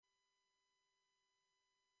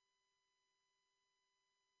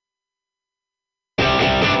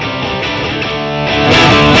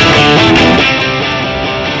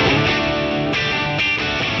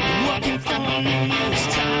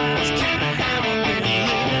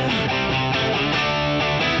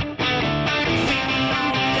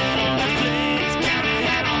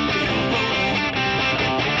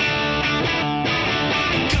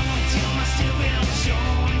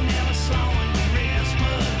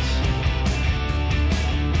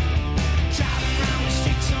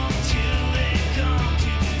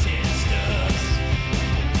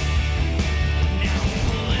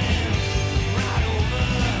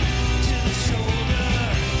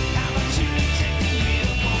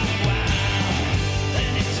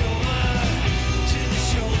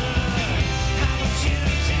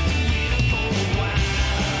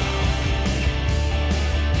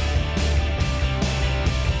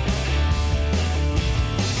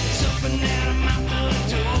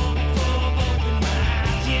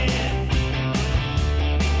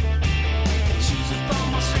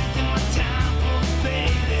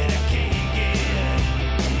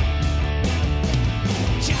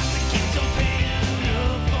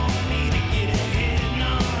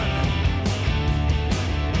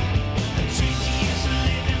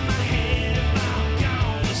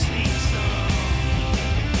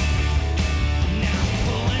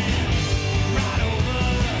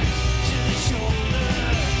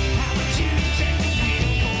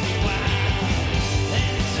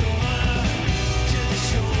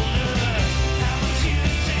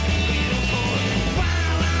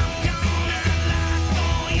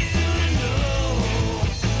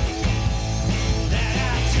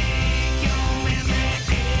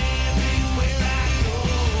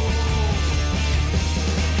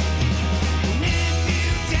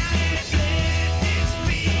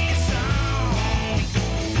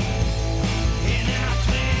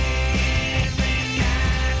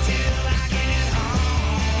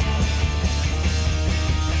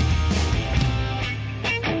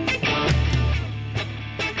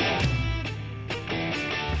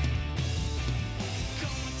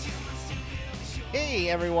Hey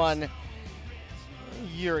everyone,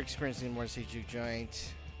 you're experiencing more Juke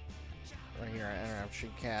Joint right here on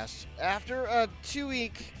Rebroadcast. After a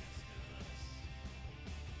 2-week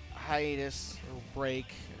hiatus or break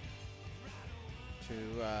to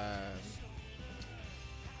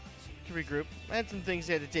regroup, I had some things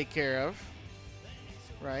I had to take care of.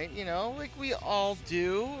 Right, like we all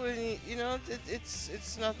do.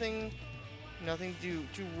 It's nothing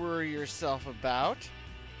to worry yourself about.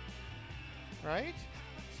 Right?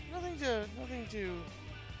 Nothing to,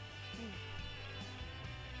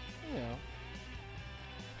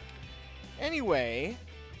 Anyway,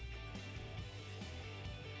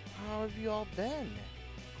 how have you all been?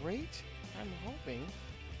 Great? I'm hoping.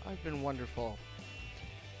 I've been wonderful.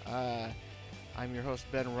 I'm your host,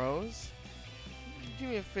 Ben Rose. Do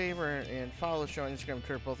me a favor and follow the show on Instagram and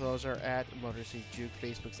Twitter. Both of those are at Motor City Juke.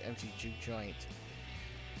 Facebook's MC Juke Joint.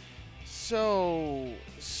 So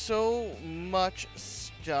much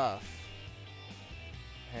stuff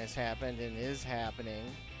has happened and is happening.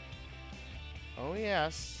 Oh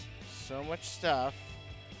yes, so much stuff.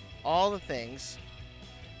 All of the things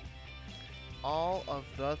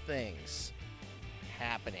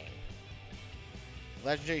happening.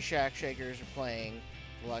 Legendary Shack Shakers are playing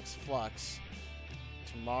Deluxe Flux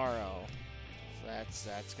tomorrow. So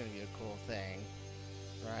that's going to be a cool thing,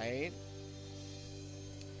 right?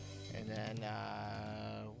 And then,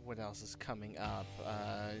 what else is coming up?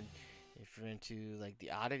 If you're into, like,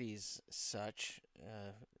 the oddities such,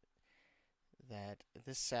 that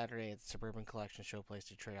this Saturday at the Suburban Collection Showplace,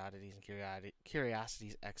 Detroit Oddities and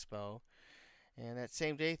Curiosities Expo. And that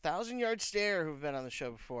same day, 1,000 Yard Stare, who've been on the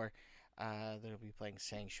show before, they'll be playing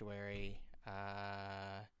Sanctuary.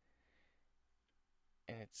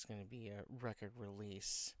 And it's going to be a record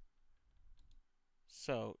release.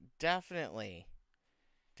 So, definitely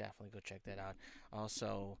go check that out.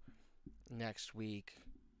 Also, next week,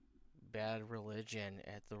 Bad Religion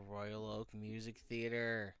at the Royal Oak Music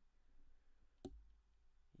Theater.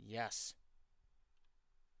 Yes.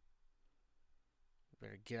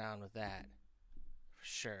 Better get on with that. For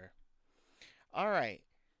sure. Alright.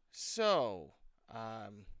 So,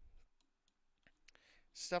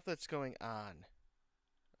 stuff that's going on,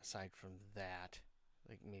 aside from that,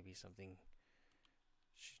 like maybe something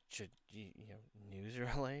should news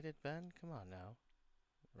related, Ben? Come on now.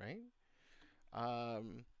 Right?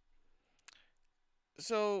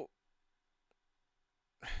 So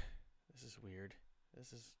this is weird.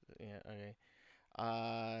 Okay.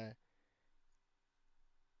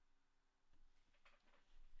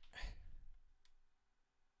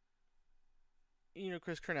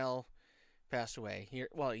 Chris Cornell passed away here,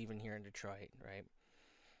 well, even here in Detroit, right?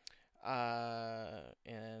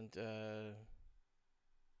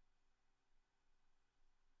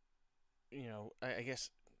 I guess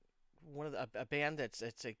one of a band that's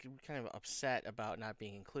like kind of upset about not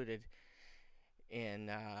being included in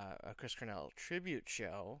a Chris Cornell tribute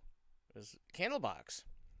show is Candlebox.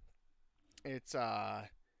 It's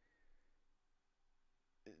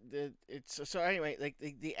so anyway, like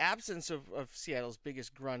the absence of Seattle's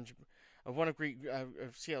biggest grunge, of one of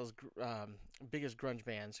Seattle's biggest grunge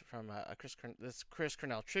bands from this Chris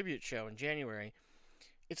Cornell tribute show in January.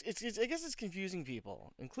 It's I guess it's confusing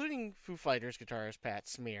people, including Foo Fighters guitarist Pat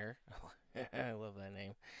Smear. I love that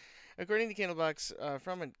name. According to Candlebox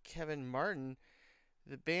frontman Kevin Martin,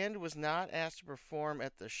 the band was not asked to perform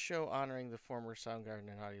at the show honoring the former Soundgarden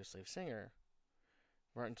and Audioslave singer.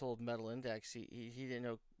 Martin told Metal Index he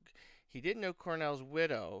didn't know Cornell's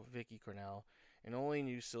widow, Vicky Cornell, and only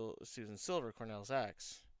knew Susan Silver, Cornell's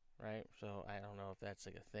ex. Right? So I don't know if that's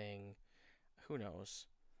like a thing. Who knows?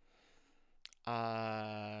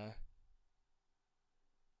 But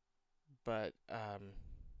I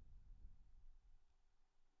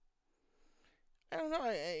don't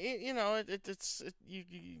know.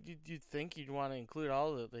 You'd think you'd want to include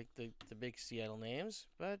all the big Seattle names,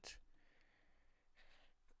 but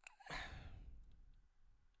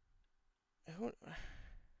I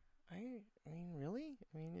mean, really?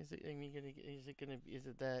 I mean, is it? I mean, is it gonna? Is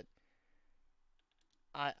it that?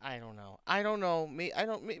 I don't know. I don't know.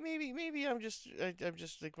 Maybe I'm just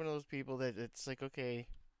like one of those people that it's like, okay,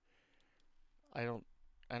 I don't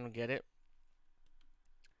get it.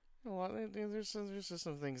 Well, there's just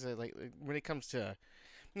some things that like when it comes to,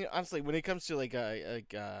 honestly, when it comes to like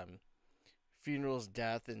funerals,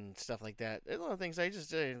 death, and stuff like that, there's a lot of things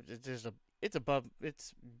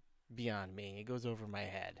it's beyond me. It goes over my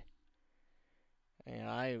head, and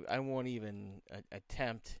I won't even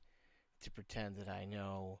attempt to pretend that I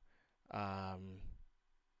know how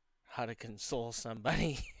to console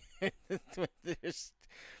somebody. There's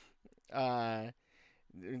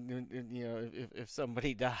if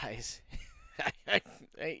somebody dies. I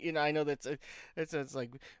know it's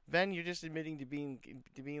like, Ben, you're just admitting to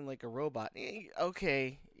being like a robot.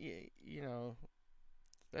 Okay,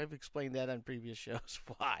 I've explained that on previous shows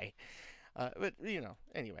why. But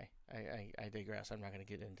anyway, I digress. I'm not going to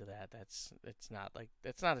get into that. That's not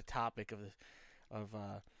a topic of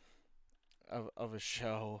a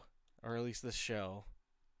show, or at least this show.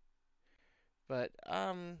 But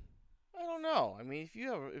I don't know. I mean,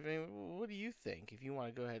 what do you think? If you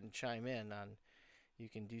want to go ahead and chime in on, you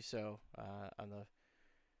can do so on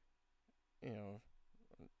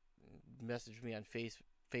message me on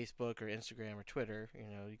Facebook or Instagram or Twitter.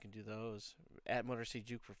 You can do those at Motor City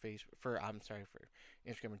Juke for for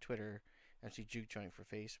Instagram and Twitter. MC Juke Joint for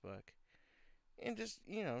Facebook, and just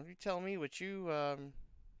you tell me what you. I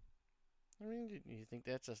mean, do you think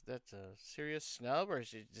that's a serious snub, or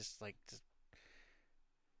is it just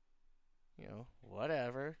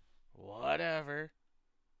whatever?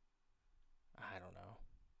 I don't know.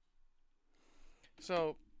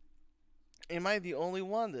 So, am I the only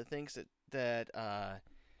one that thinks that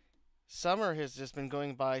summer has just been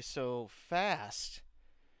going by so fast?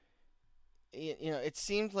 It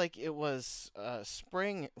seemed like it was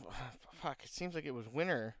spring. Fuck, it seems like it was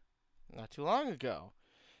winter not too long ago.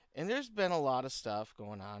 And there's been a lot of stuff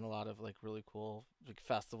going on, a lot of really cool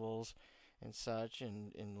festivals and such,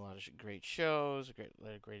 and a lot of great shows,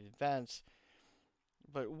 great events.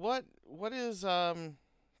 But what is what's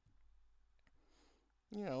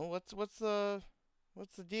the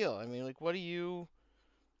deal? I mean, what do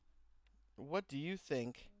you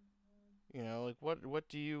think? What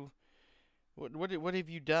have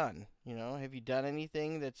you done? Have you done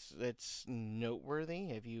anything that's noteworthy?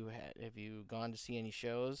 Have you gone to see any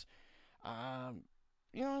shows? I'm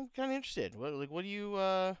kind of interested. What do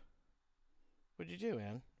you what'd you do,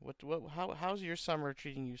 man? How's your summer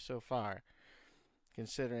treating you so far?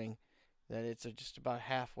 Considering that it's just about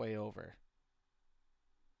halfway over.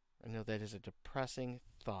 I know that is a depressing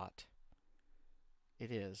thought. It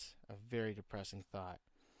is a very depressing thought.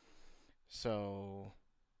 So,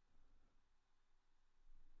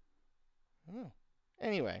 I don't know.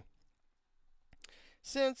 Anyway,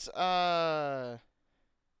 since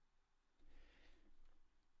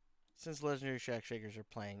Legendary Shack Shakers are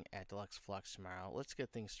playing at Deluxe Flux tomorrow, let's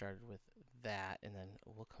get things started with that, and then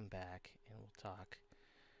we'll come back and we'll talk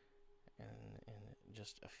in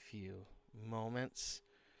just a few moments.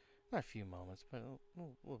 Not a few moments, but a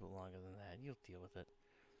little bit longer than that. You'll deal with it.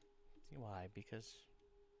 Why? Because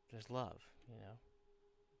there's love,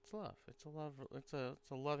 It's love. It's a love. It's a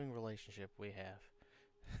loving relationship we have.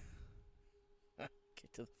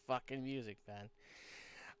 Get to the fucking music, man.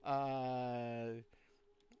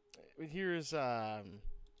 Here's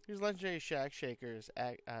Legendary Shack Shakers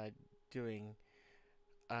doing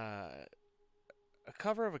a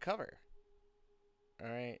cover of a cover. All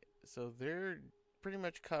right, so they're pretty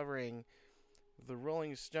much covering the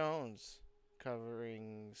Rolling Stones,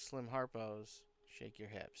 covering Slim Harpo's "Shake Your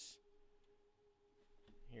Hips."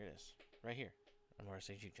 Here it is, right here on Morris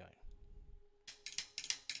A. Juke Joint.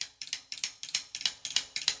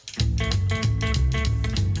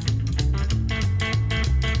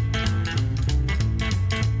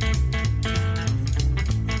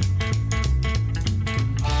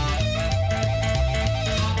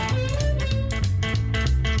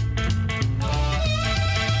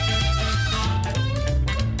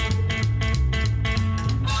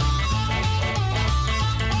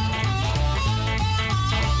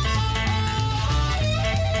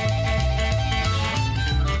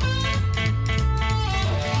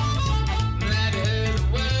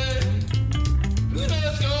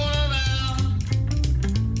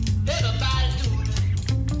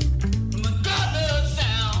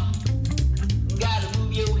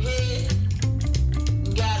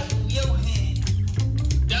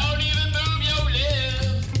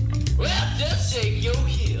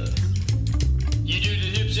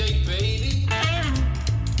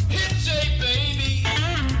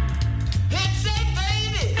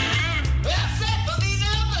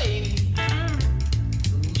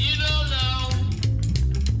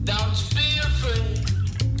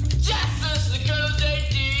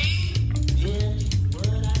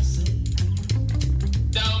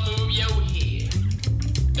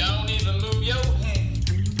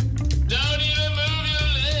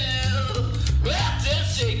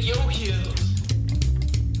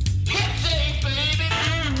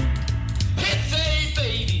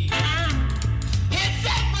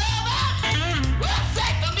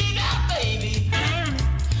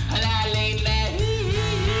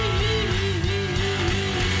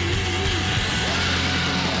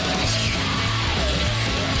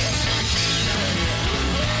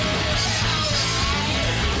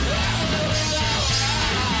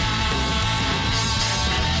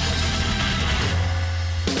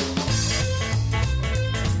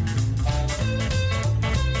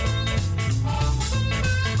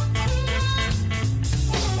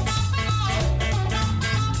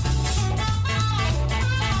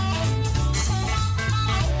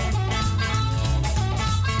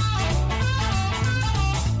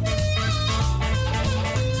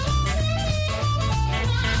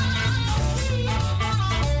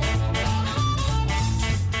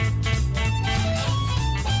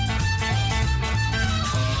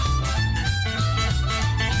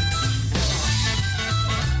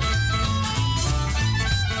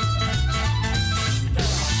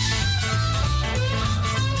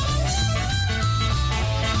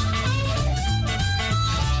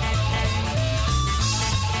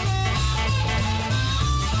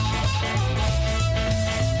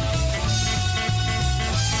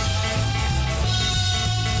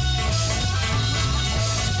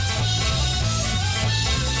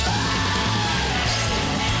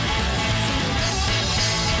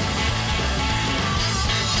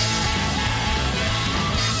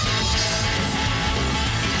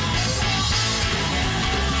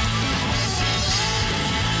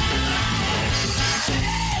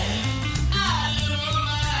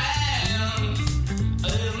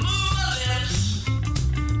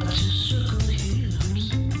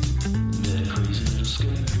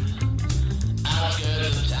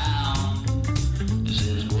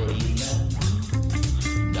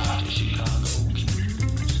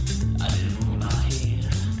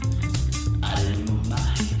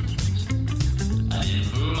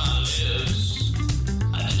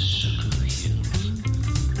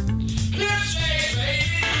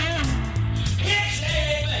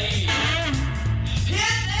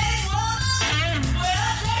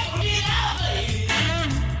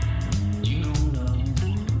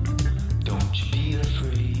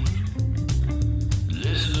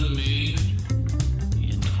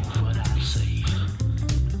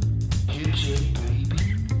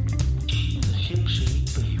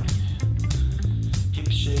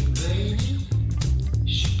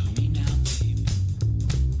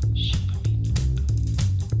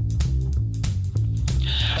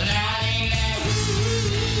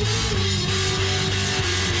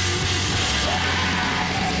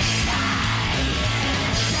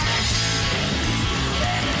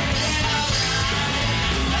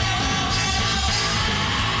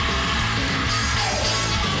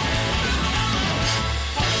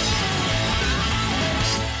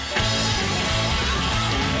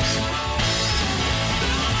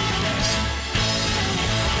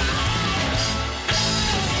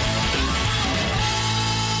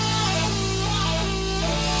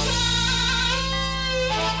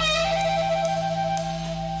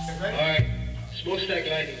 check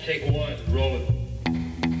lighting, take one, rolling.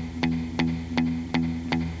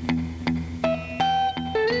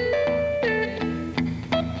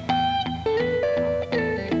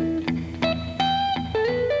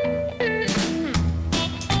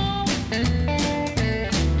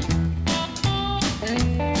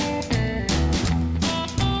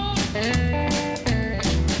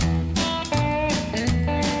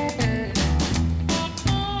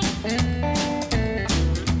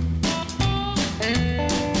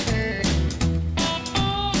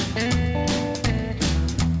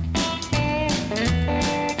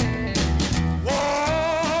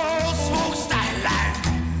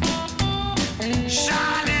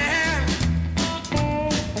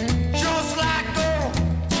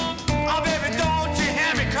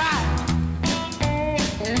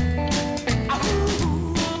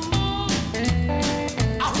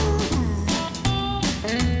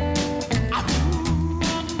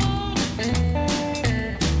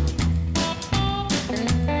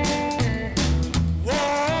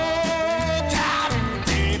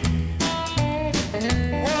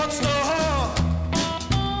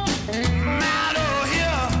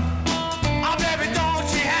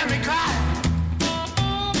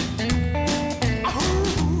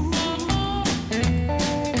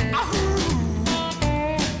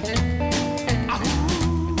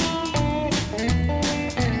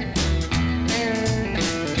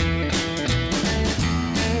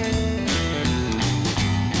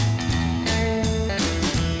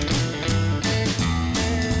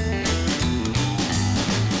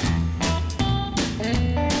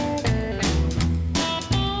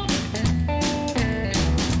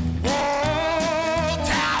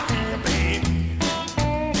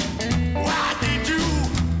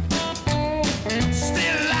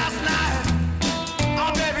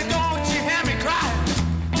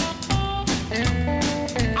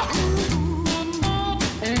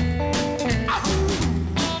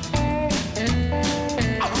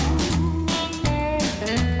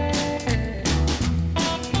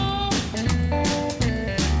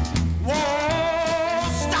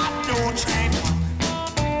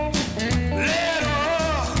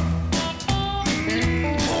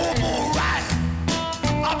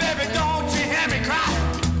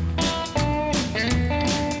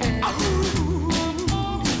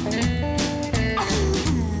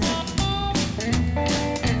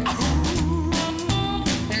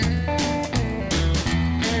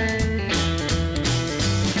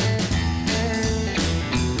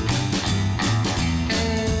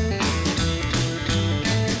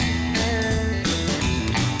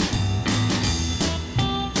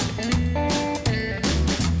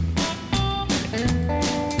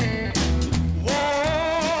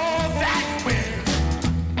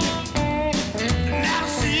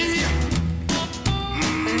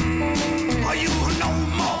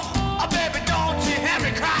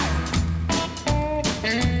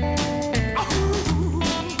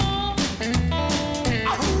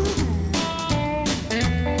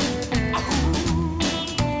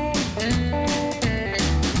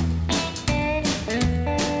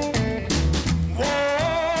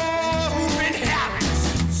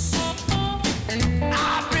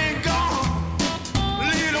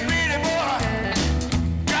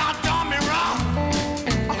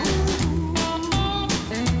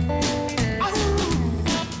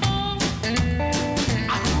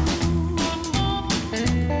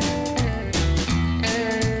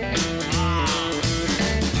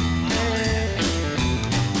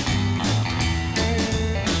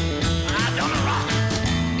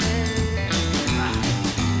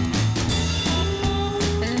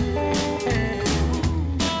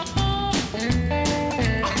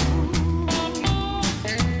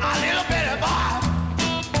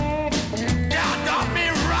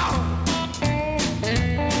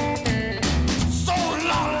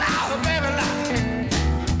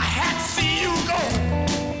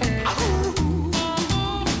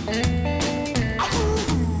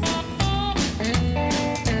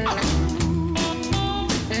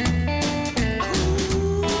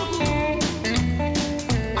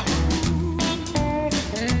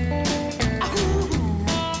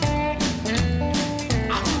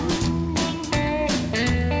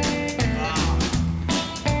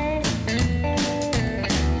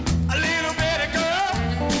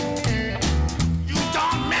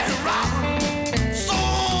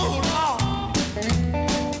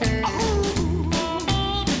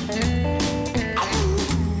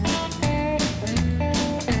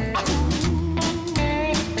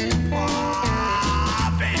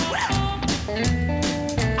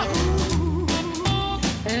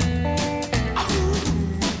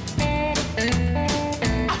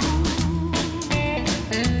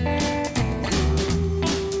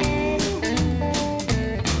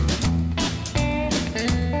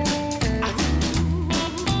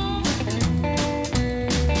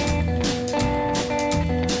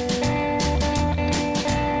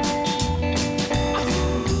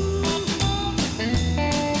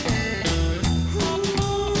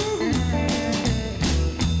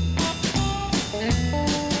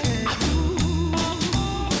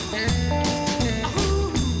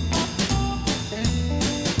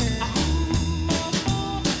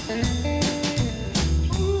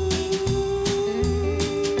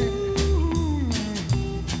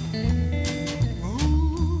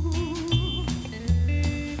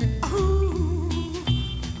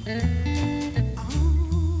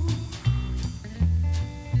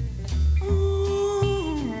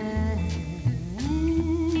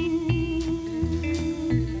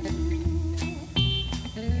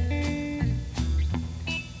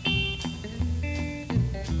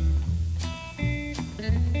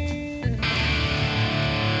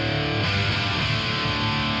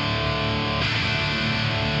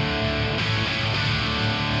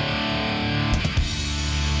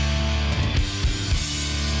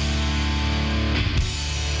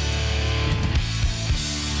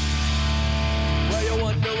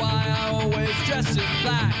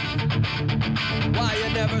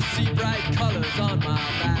 see bright colors on my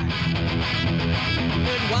back?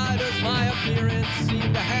 And why does my appearance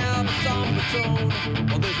seem to have a somber tone?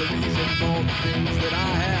 Well, there's a reason for the things that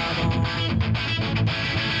I have on.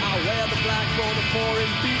 I wear the black for the poor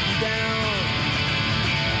and beaten down,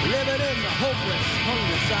 living in the hopeless,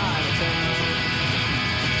 hungry side of town.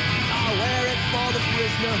 I wear it for the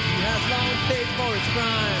prisoner who has long paid for his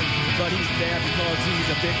crime, but he's there because he's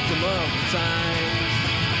a victim of the times.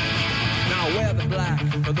 Now I wear the black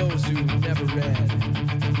for those who never read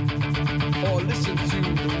or listened to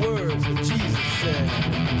the words that Jesus said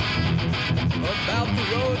about the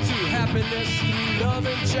road to happiness through love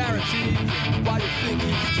and charity. Why you think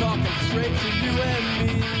he's talking straight to you and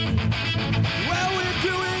me? Well, we're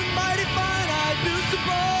doing mighty fine, I do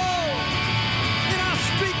suppose, in our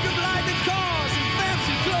streak of lightning cars and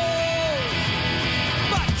fancy clothes.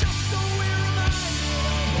 But just so we're reminded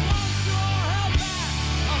of the ones who are held back,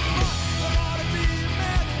 up front there ought to be a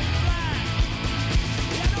man in black.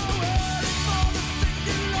 You know we're ready for the sick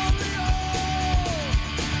and lonely old,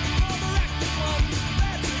 for the reckless ones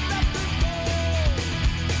that you left in cold.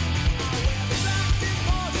 I wear the black in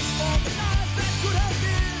order for the lives that could have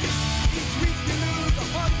been. Each week you lose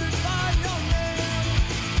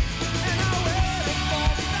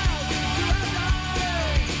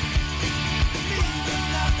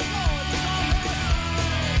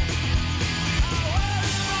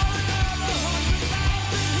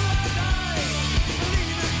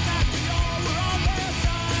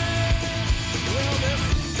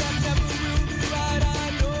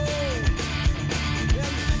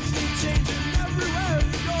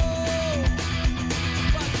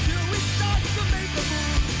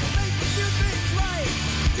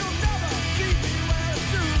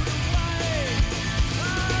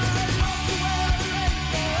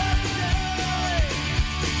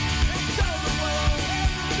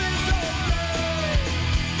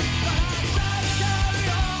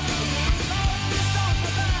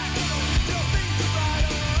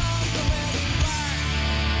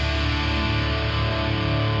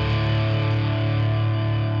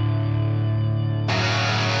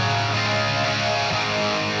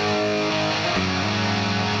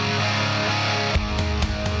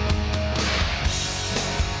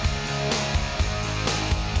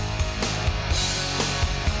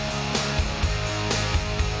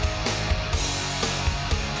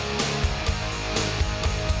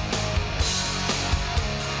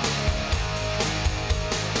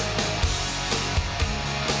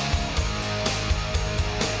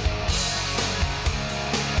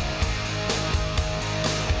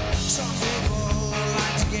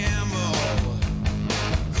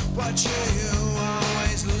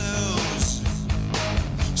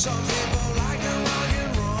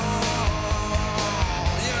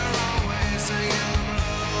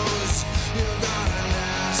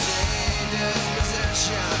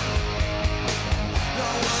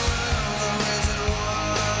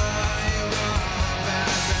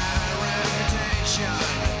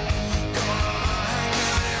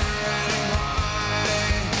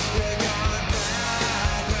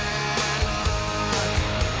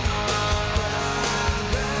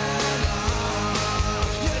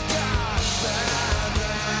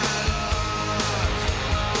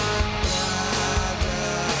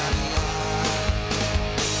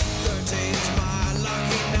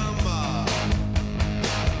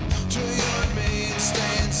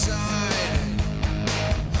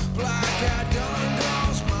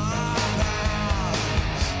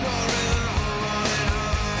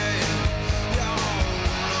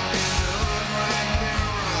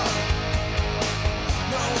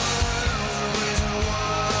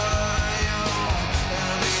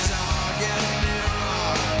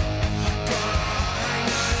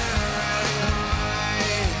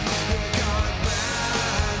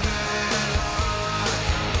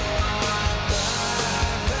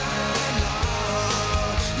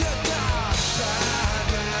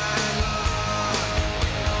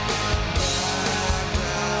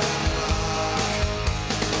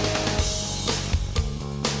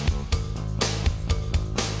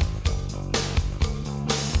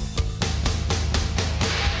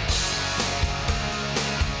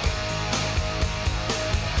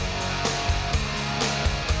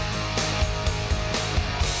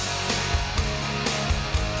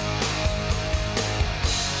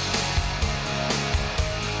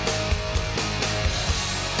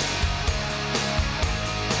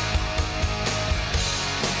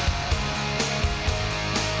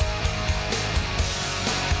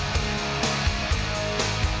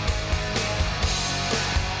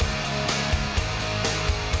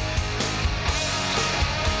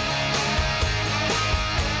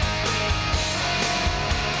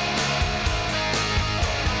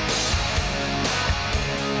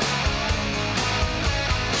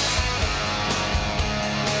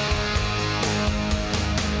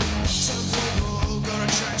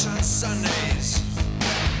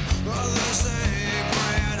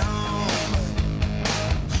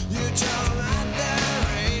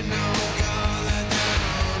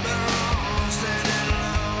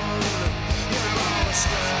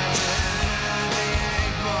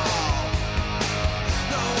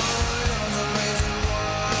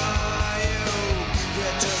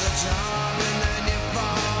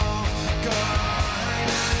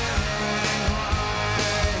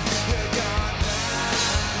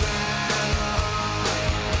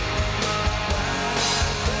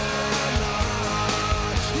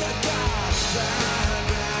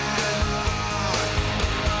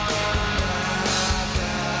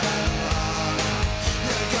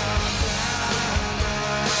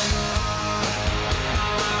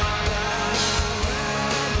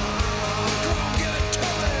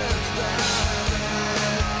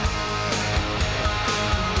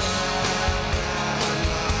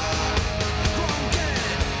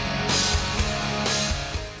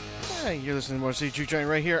listening to more Juke Joint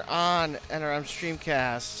right here on NRM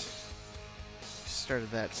Streamcast. Started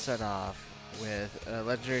that set off with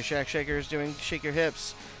legendary Shack Shakers doing Shake Your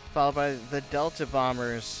Hips, followed by the Delta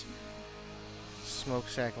Bombers,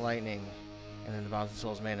 Smokestack Lightning, and then the Bouncing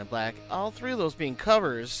Souls Man in Black. All three of those being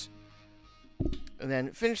covers. And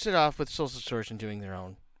then finished it off with Soul Distortion doing their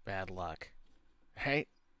own Bad Luck. Right?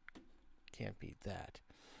 Can't beat that.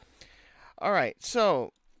 All right,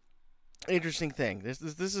 so interesting thing. This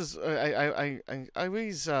is I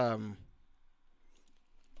always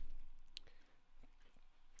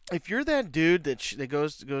if you're that dude that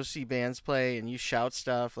goes to go see bands play and you shout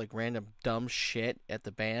stuff like random dumb shit at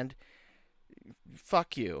the band,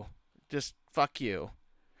 fuck you. Just fuck you.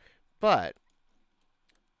 But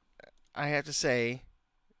I have to say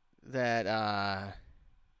that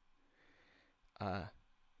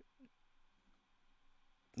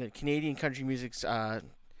the Canadian country music's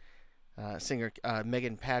singer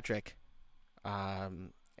Megan Patrick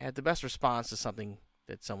had the best response to something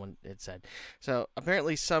that someone had said. So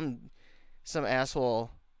apparently some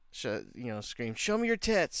asshole screamed, "Show me your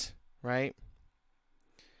tits," right?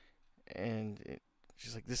 And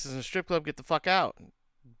she's like, "This isn't a strip club. Get the fuck out."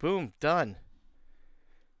 Boom, done.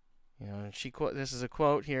 And this is a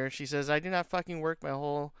quote here. She says, "I do not fucking work my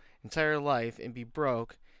whole entire life and be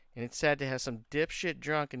broke. And it's sad to have some dipshit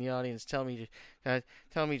drunk in the audience tell me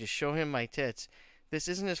to show him my tits. This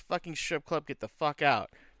isn't a fucking strip club. Get the fuck out.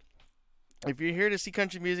 If you're here to see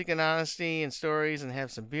country music and honesty and stories and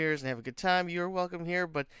have some beers and have a good time, you're welcome here.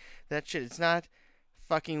 But that shit, it's not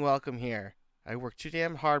fucking welcome here. I work too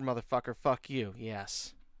damn hard, motherfucker. Fuck you."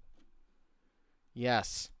 Yes.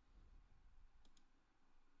 Yes.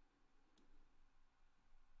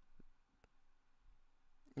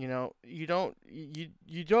 You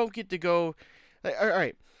don't get to go. All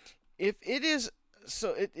right, if it is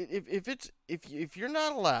so, if you're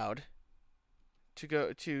not allowed to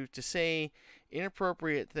go to say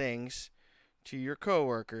inappropriate things to your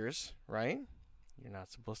coworkers, right? You're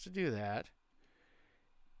not supposed to do that.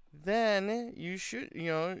 Then you should,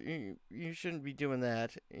 you shouldn't be doing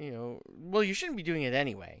that. Well, you shouldn't be doing it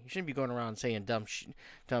anyway. You shouldn't be going around saying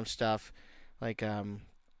dumb stuff like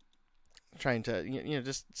trying to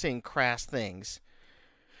just saying crass things,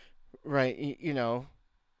 right?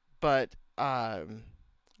 But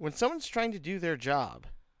when someone's trying to do their job,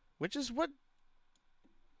 which is what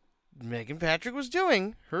Megan Patrick was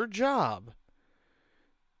doing, her job,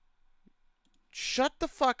 shut the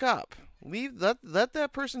fuck up. Let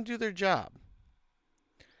that person do their job.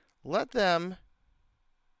 Let them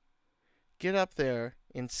get up there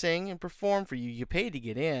and sing and perform for you. You paid to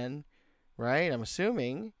get in, right? I'm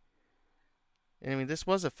assuming. I mean, this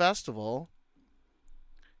was a festival.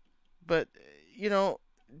 But,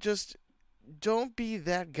 just don't be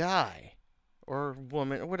that guy or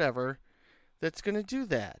woman or whatever that's going to do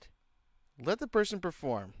that. Let the person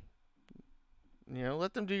perform.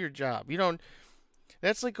 Let them do your job.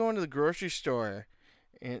 That's like going to the grocery store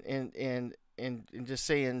and just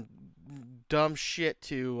saying dumb shit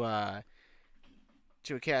to a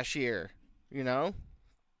cashier, You don't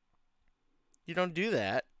do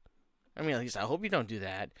that. I mean, at least I hope you don't do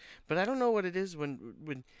that. But I don't know what it is when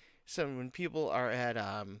people are at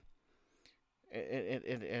a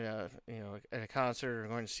concert or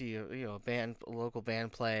going to see a local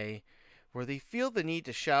band play, where they feel the need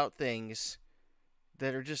to shout things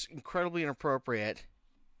that are just incredibly inappropriate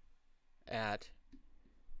at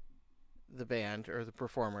the band or the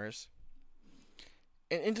performers,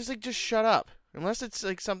 and just shut up, unless it's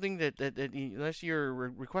like something that unless you're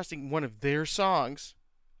requesting one of their songs.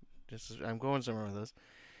 I'm going somewhere with this,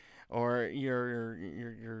 or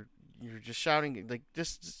you're just shouting like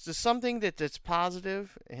just something that's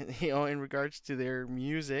positive, and, in regards to their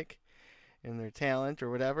music and their talent or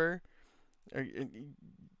whatever.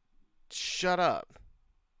 Shut up.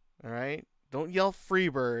 All right? Don't yell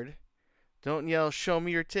Freebird. Don't yell show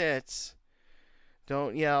me your tits.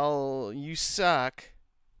 Don't yell you suck.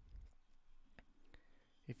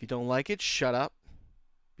 If you don't like it, shut up.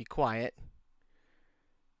 Be quiet.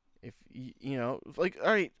 If all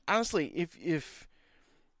right, honestly, if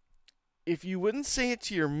you wouldn't say it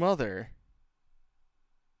to your mother,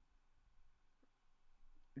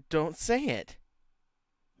 don't say it.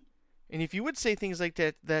 And if you would say things like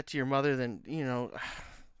that to your mother, then,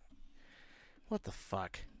 what the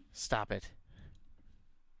fuck? Stop it.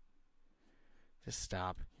 Just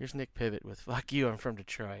stop. Here's Nick Pivot with "Fuck You, I'm from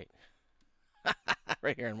Detroit."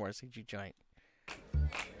 Right here on More CG Joint.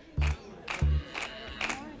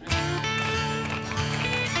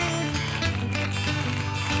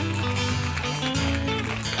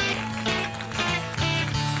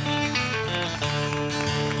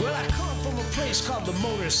 Well, I come from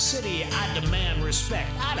city, I demand respect.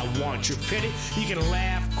 I don't want your pity. You can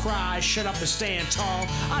laugh, cry, shut up and stand tall.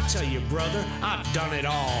 I tell you, brother, I've done it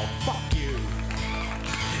all. Fuck you.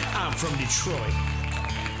 I'm from Detroit.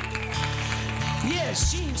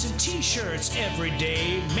 Yes, jeans and t-shirts every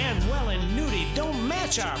day. Manuel and Nudie don't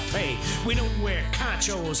match our pay. We don't wear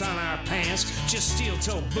conchos on our pants, just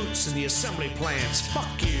steel-toe boots in the assembly plants.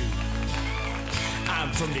 Fuck you.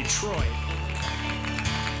 I'm from Detroit.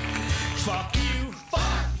 Fuck you.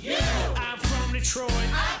 Fuck you. I'm from Detroit.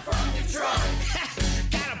 I'm from Detroit.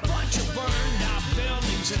 Got a bunch of burned out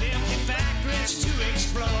buildings and empty factories to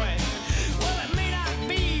exploit. Well, it may not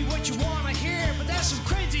be what you want to hear, but there's some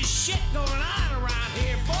crazy shit going on around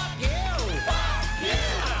here. Fuck you. Fuck you.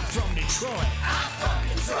 I'm from Detroit. I'm from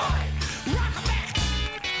Detroit. Rock 'em back.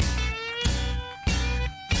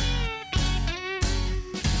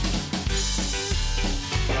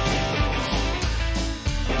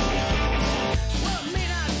 Well, it may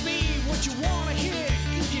not be what you want to hear.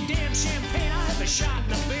 Give you damn champagne, I'll have a shot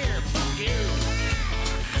and a beer. Fuck you.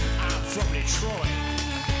 I'm from Detroit.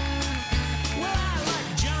 Well, I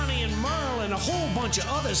like Johnny and Merle and a whole bunch of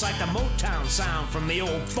others like the Motown sound from the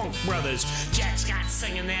old Funk Brothers. Jack Scott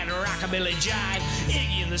singing that rockabilly jive.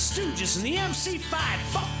 Iggy and the Stooges and the MC5.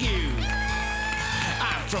 Fuck you.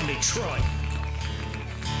 I'm from Detroit.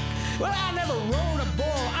 Well, I never rode a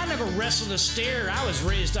bull. I never wrestled a steer. I was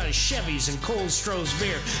raised on Chevys and Cold Stroh's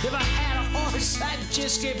beer. If I had a horse, I'd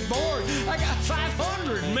just get bored. I got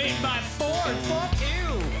 500 made by Ford. Fuck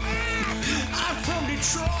you. I'm from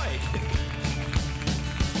Detroit.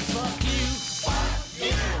 Fuck you. Fuck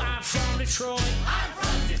you. I'm from Detroit. I'm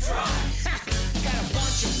from Detroit. Got a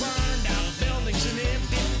bunch of burned out buildings and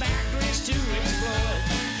empty factories to exploit.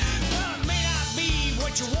 Well, it may not be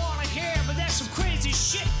what you want to hear, but there's some crazy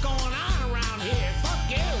shit going on around here. Fuck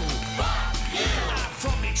you. Fuck you. I'm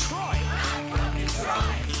from Detroit. I'm from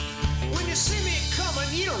Detroit. When you see me coming,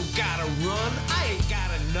 you don't gotta run. I ain't got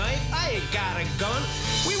a knife, I ain't got a gun.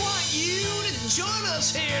 We want you to join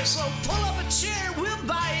us here, so pull up a chair, we'll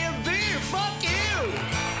buy you a beer. Fuck you.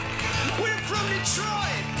 We're from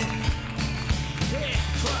Detroit. Yeah,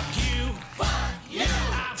 fuck you. Fuck you.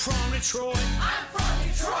 I'm from Detroit. I'm from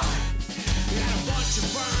Detroit. Got a bunch of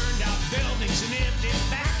burned out buildings and empty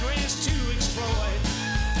factories to exploit.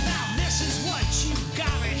 Now this is what you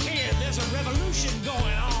gotta hear. There's a revolution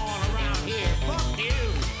going on around here. Fuck you.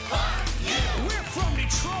 Fuck you. We're from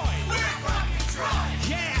Detroit. We're from Detroit.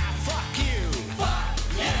 Yeah, fuck you. Fuck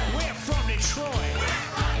you. We're from Detroit. We're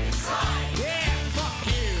from Detroit. Yeah, fuck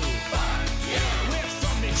you. Fuck you. We're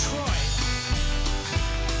from Detroit.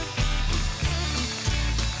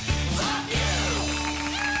 Fuck you.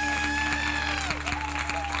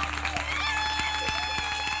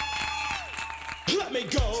 Let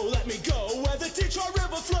me go, where the Detroit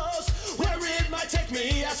River flows. Where it might take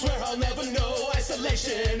me, I swear I'll never know.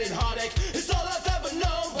 Isolation and heartache is all I've ever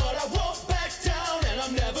known. But I won't back down and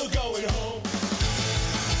I'm never going home.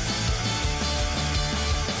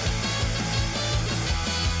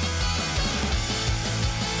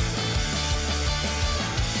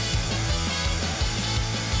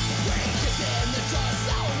 Break it in the dust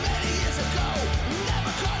so many years ago.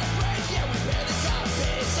 Never caught a break, yeah, we barely got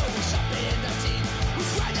paid. So we shot in our teeth. We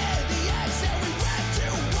grinded the axe and we went to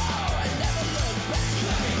war and never looked back.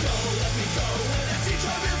 Let me go, where the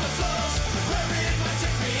Detroit River flows.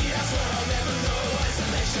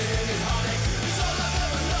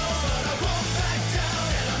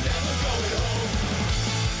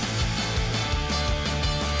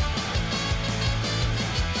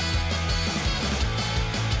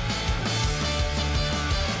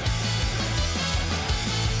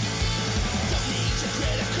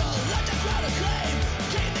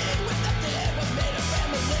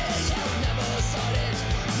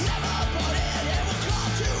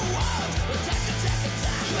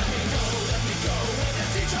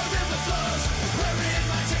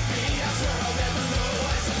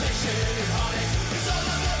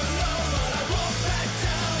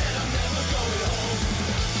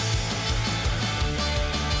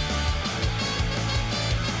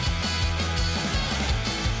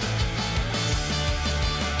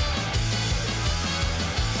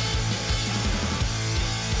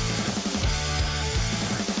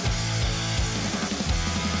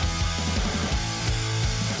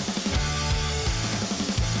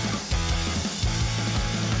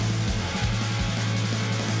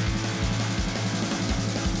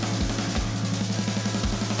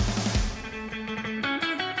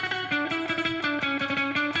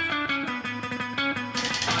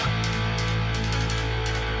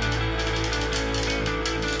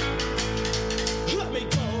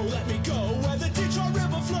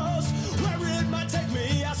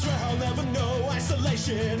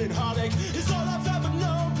 isolation and heartache is all I've ever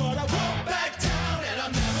known. But I won't back down and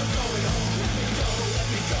I'm never going home. Let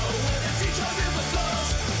me go where the Detroit River flows.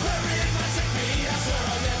 Where it might take me, I swear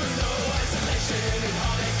I'll never know. Isolation and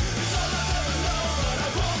heartache is all I've ever known. But I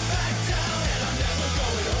won't back down and I'm never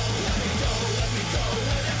going home. Let me go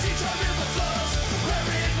where the Detroit River flows. Where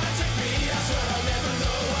it might take me, I swear I'll never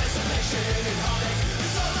know. Isolation and heartache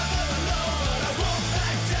is all I've ever known. But I won't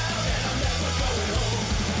back down and I'm never going home.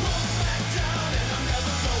 Won't back down and I'm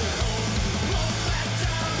never going home. Won't back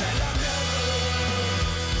down and I'm never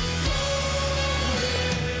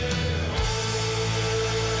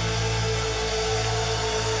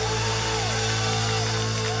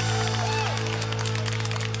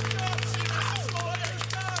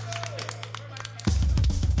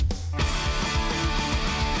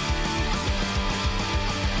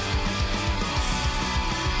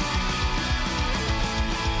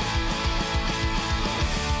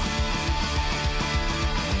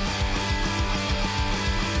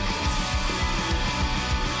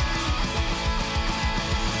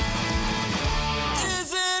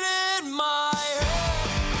Is it in my head?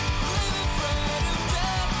 Living afraid of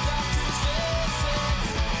death, doctor's visits,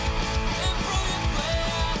 and brilliant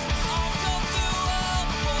plans. I'll go through all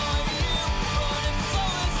for you, but it's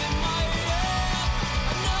always in my head.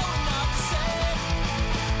 I know enough to say,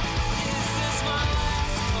 is this my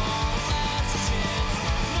last call, last chance?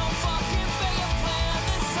 No fucking bigger plan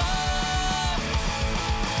this time.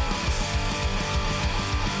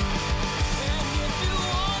 And if you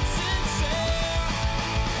want sincere,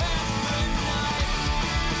 have a good night.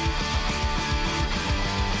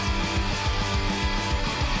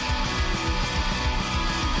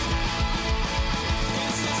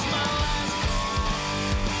 This is my last call,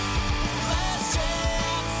 last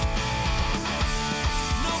chance.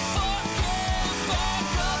 No fucking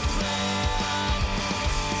backup plan.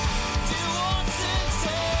 Do you want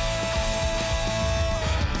sincere?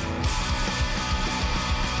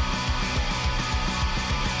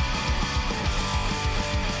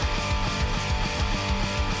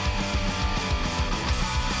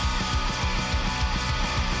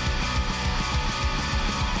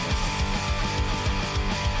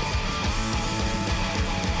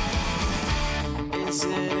 Is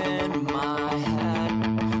it in my head?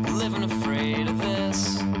 Living afraid of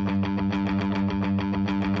this.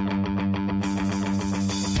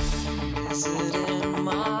 Is it in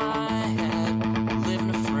my head? Living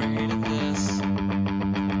afraid of this.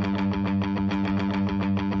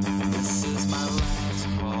 This is my last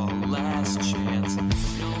call, last chance.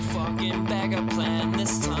 No fucking backup plan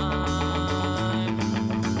this time.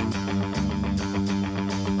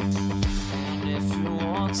 And if you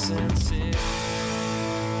want sincere.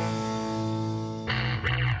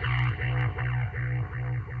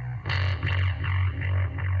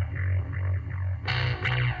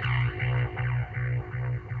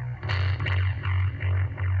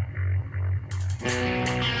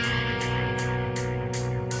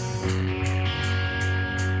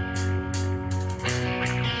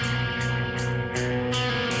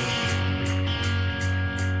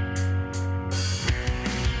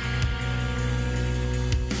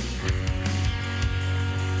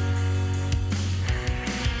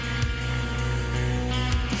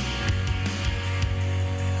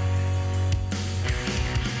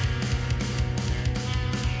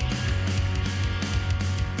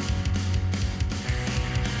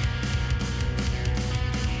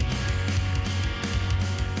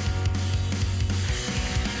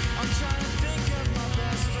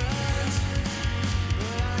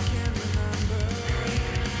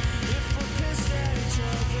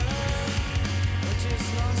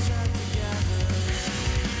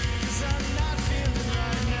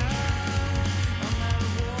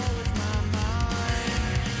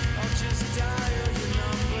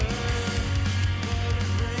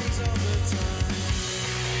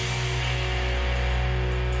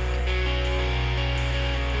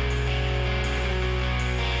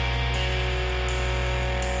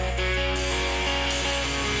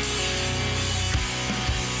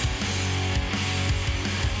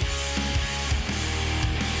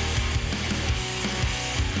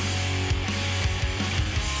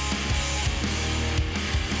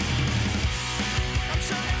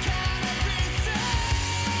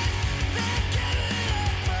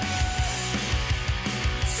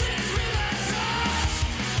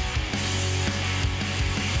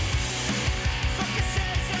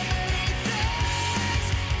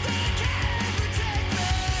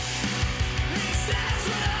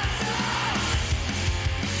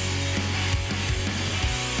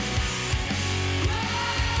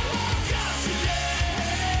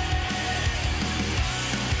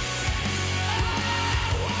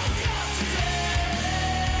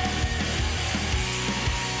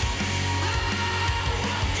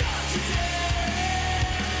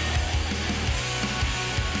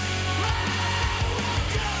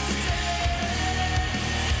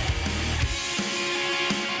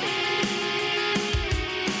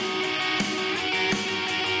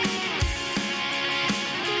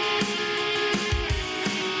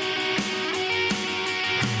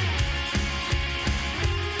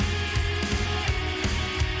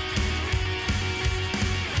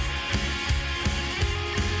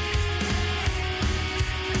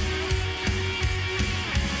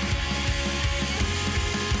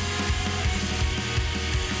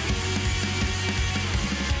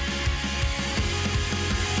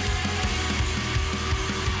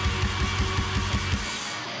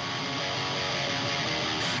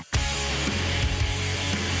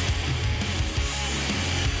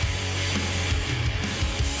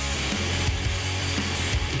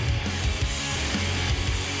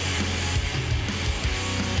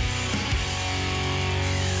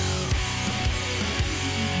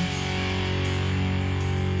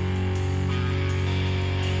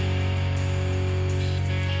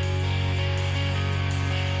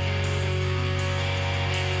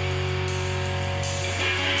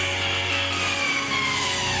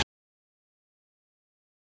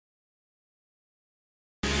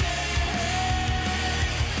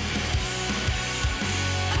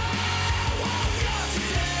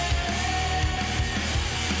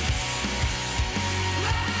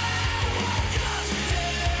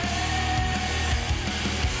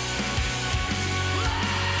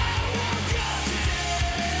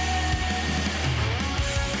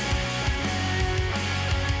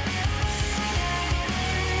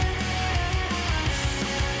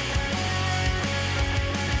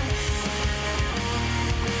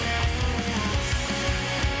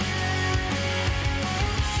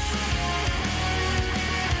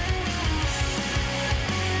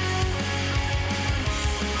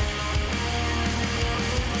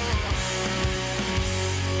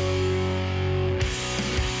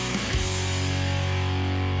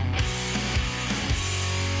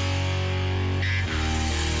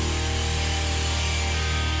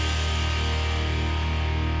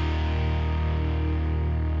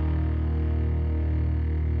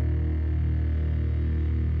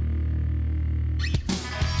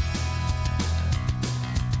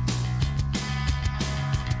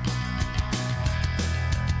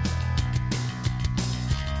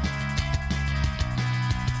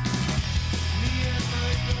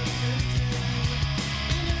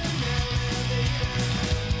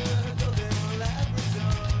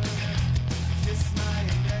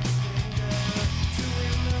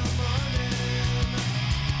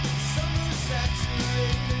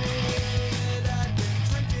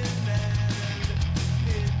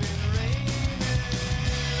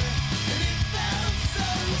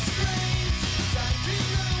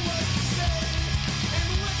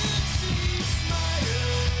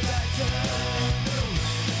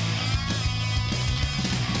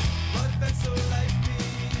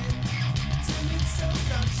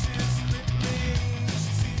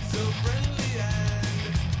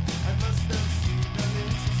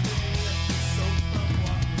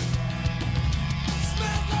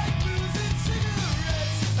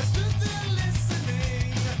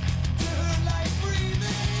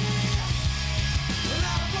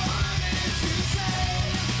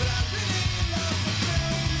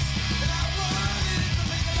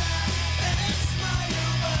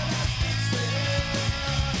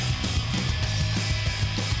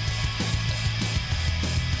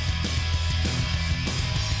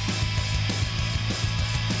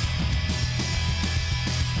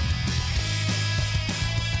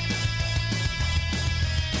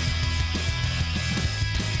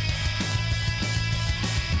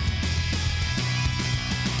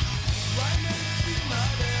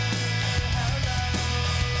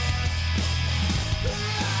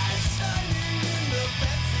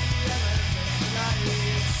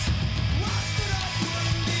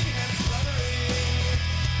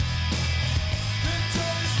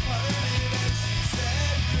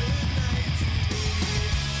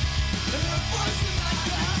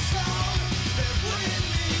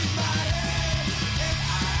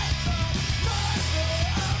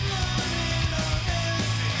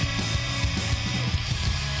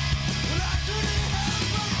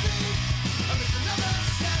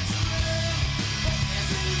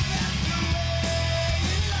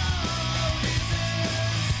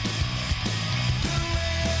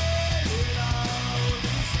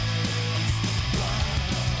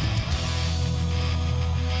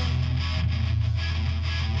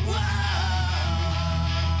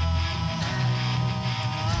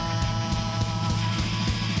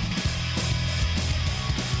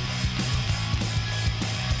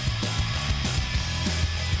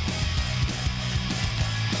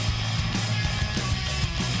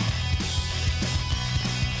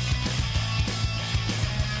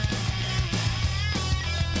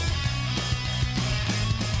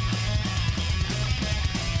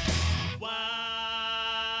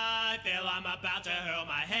 about to hurl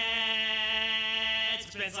my head.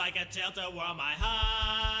 Spins like a tilt-a-whirl, my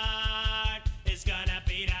heart is gonna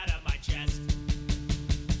beat out of my chest.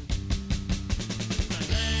 My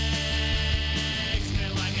legs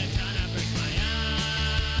feel like a ton of bricks, my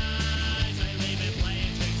eyes, they leave it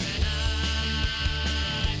playing tricks, and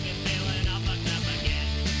I've been feeling all fucked up again.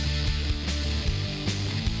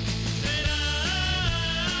 And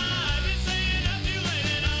I've been staying up too late,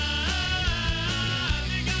 and I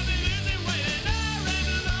think I've been losing weight, and I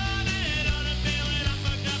ramble on and on, I'm feeling all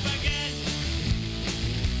fucked up again.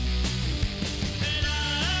 And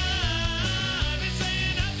I've been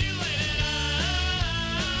staying up too late, and I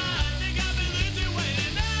think I've been losing weight,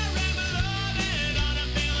 and I ramble on and on, I'm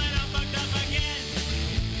feeling all fucked up again.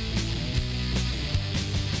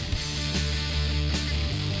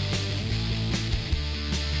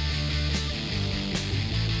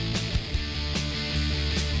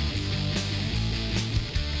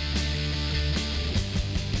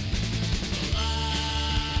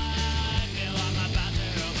 I feel I'm about to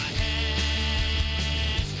hurl my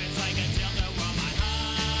head. Spins like a tilt-a-whirl, my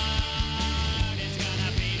heart is gonna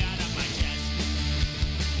beat out of my chest.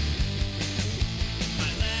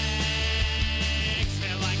 My legs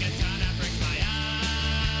feel like a ton of bricks, my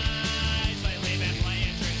eyes lately been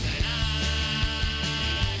playing tricks, and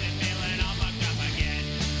I've been feeling all fucked up again.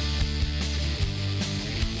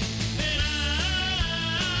 And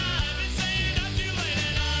I've been staying up too late,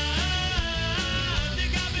 and I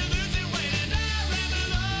think I've been losing weight, and I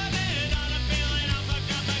ramble on and on, I'm feeling all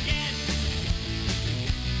fucked up again.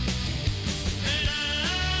 And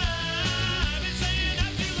I've been staying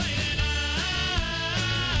up too late, and I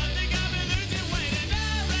think I've been losing weight, and I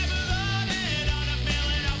ramble on and on, I'm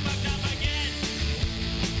feeling all fucked up again.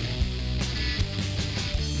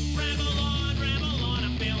 Ramble on,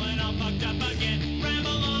 I'm feeling all fucked up again.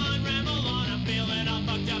 Ramble on, I'm feeling all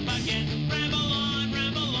fucked up again. Ramble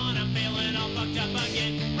on, I'm feeling all fucked up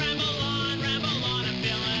again. Ramble on, I'm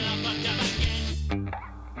feeling all fucked up again.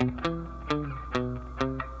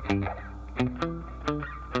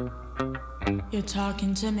 You're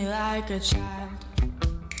talking to me like a child.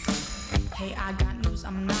 Hey, I got news,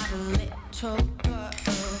 I'm not a little girl.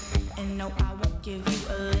 And no, I won't give you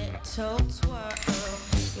a little twirl.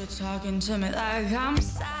 You're talking to me like I'm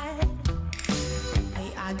sad.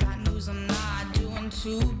 Hey, I got news, I'm not doing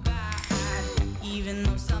too bad. Even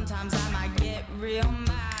though sometimes I might get real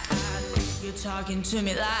mad. You're talking to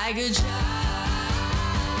me like a child.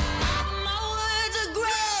 My words are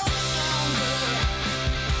growing stronger,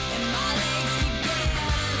 and my legs keep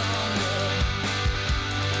getting longer.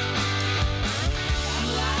 I'm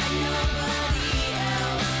like nobody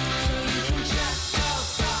else, so you can just go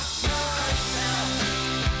fuck yourself.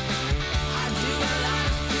 I do a lot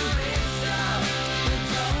of stupid stuff, but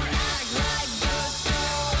don't act like you're so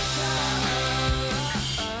tough.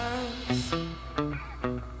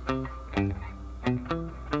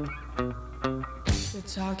 You're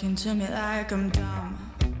talking to me like I'm dumb.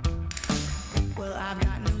 Well, I've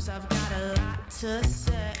got news, I've got a lot to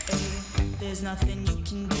say. There's nothing you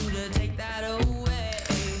can do to take that away.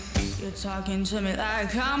 You're talking to me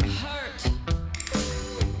like I'm hurt.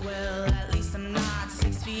 Well, at least I'm not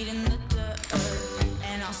 6 feet in the dirt.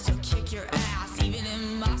 And I'll still kick your ass, even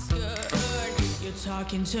in my skirt. You're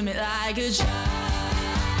talking to me like a child.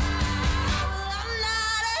 Well, I'm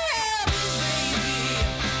not a helpless baby,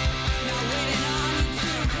 not waiting on you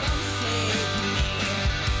to come save me.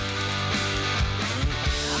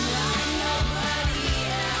 I'm like nobody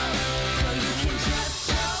else, so you can just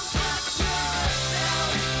go fuck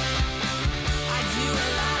yourself. I do a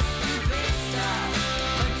lot of stupid stuff,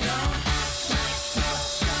 but don't act like you're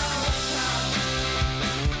so tough.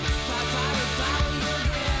 Fight with fire, you'll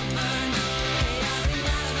get burned. Hey, I think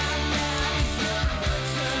that about now is your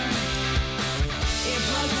turn. If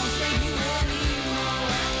love won't save you anymore,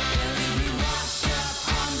 they'll leave you washed up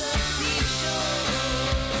on the seashore.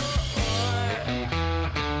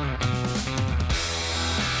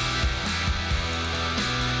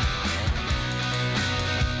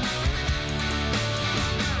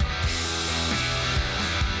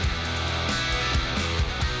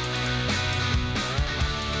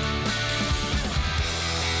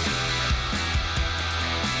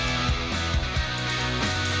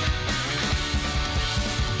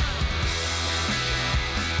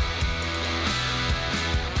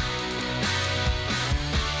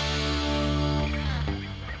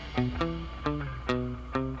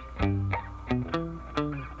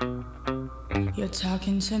 You're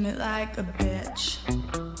talking to me like a bitch.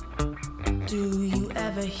 Do you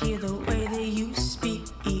ever hear the way that you speak?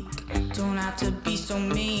 Don't have to be so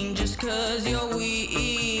mean just 'cause you're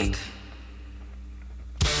weak.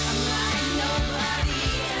 I'm like nobody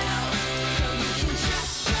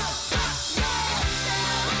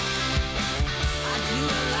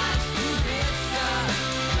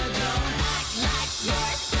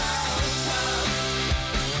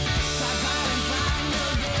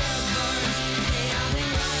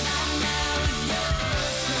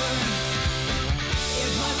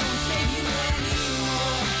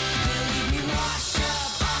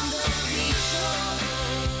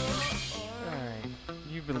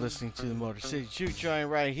listening to the Motor City Juke Joint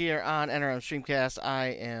right here on NRM Streamcast. I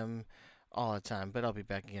am all the time, but I'll be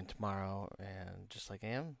back again tomorrow, and just like I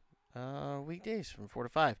am, weekdays from 4 to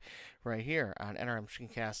 5 right here on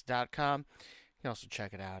NRMStreamcast.com. You can also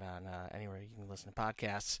check it out on anywhere you can listen to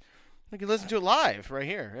podcasts. You can listen to it live right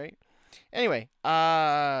here, right? Anyway,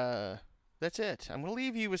 that's it. I'm going to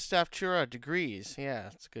leave you with Steph Chura, Degrees. Yeah,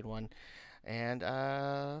 it's a good one. And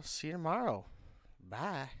see you tomorrow.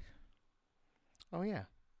 Bye. Oh, yeah.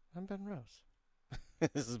 I'm Ben Rose.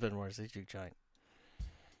 This has been Motor City Juke Joint.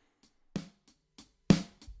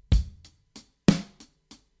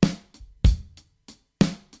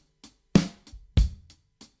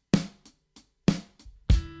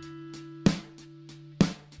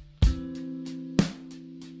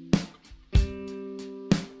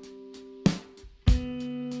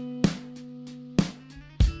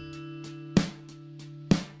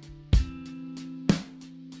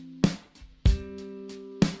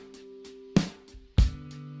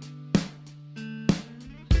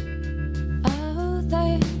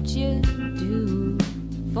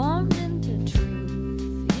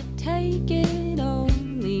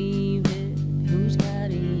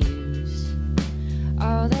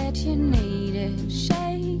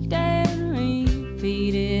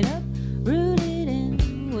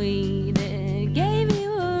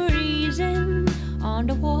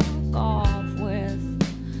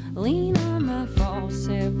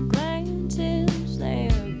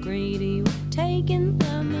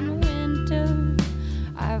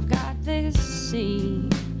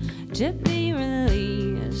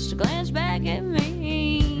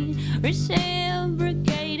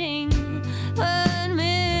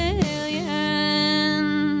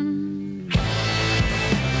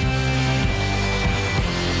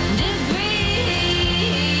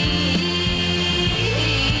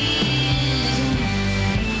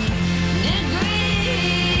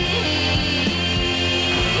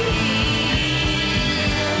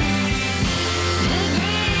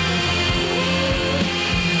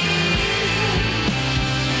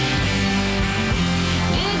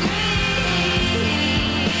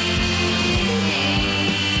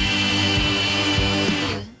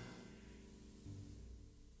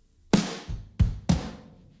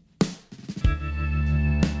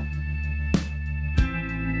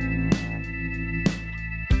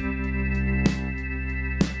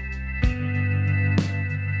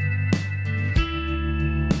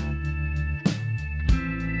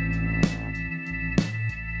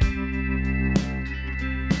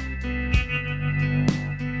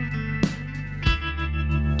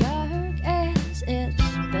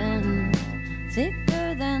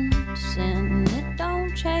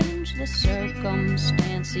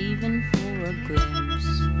 Even for a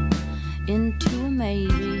glimpse into a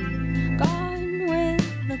maybe. Gone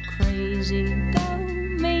with the crazy. Go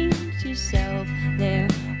meet yourself there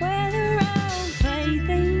where the wrong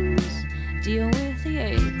playthings deal with the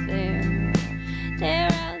ache there. Tear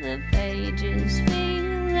out the pages,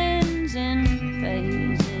 feelings in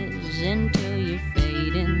phases until you're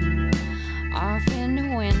fading off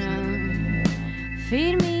into winter.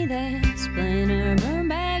 Feed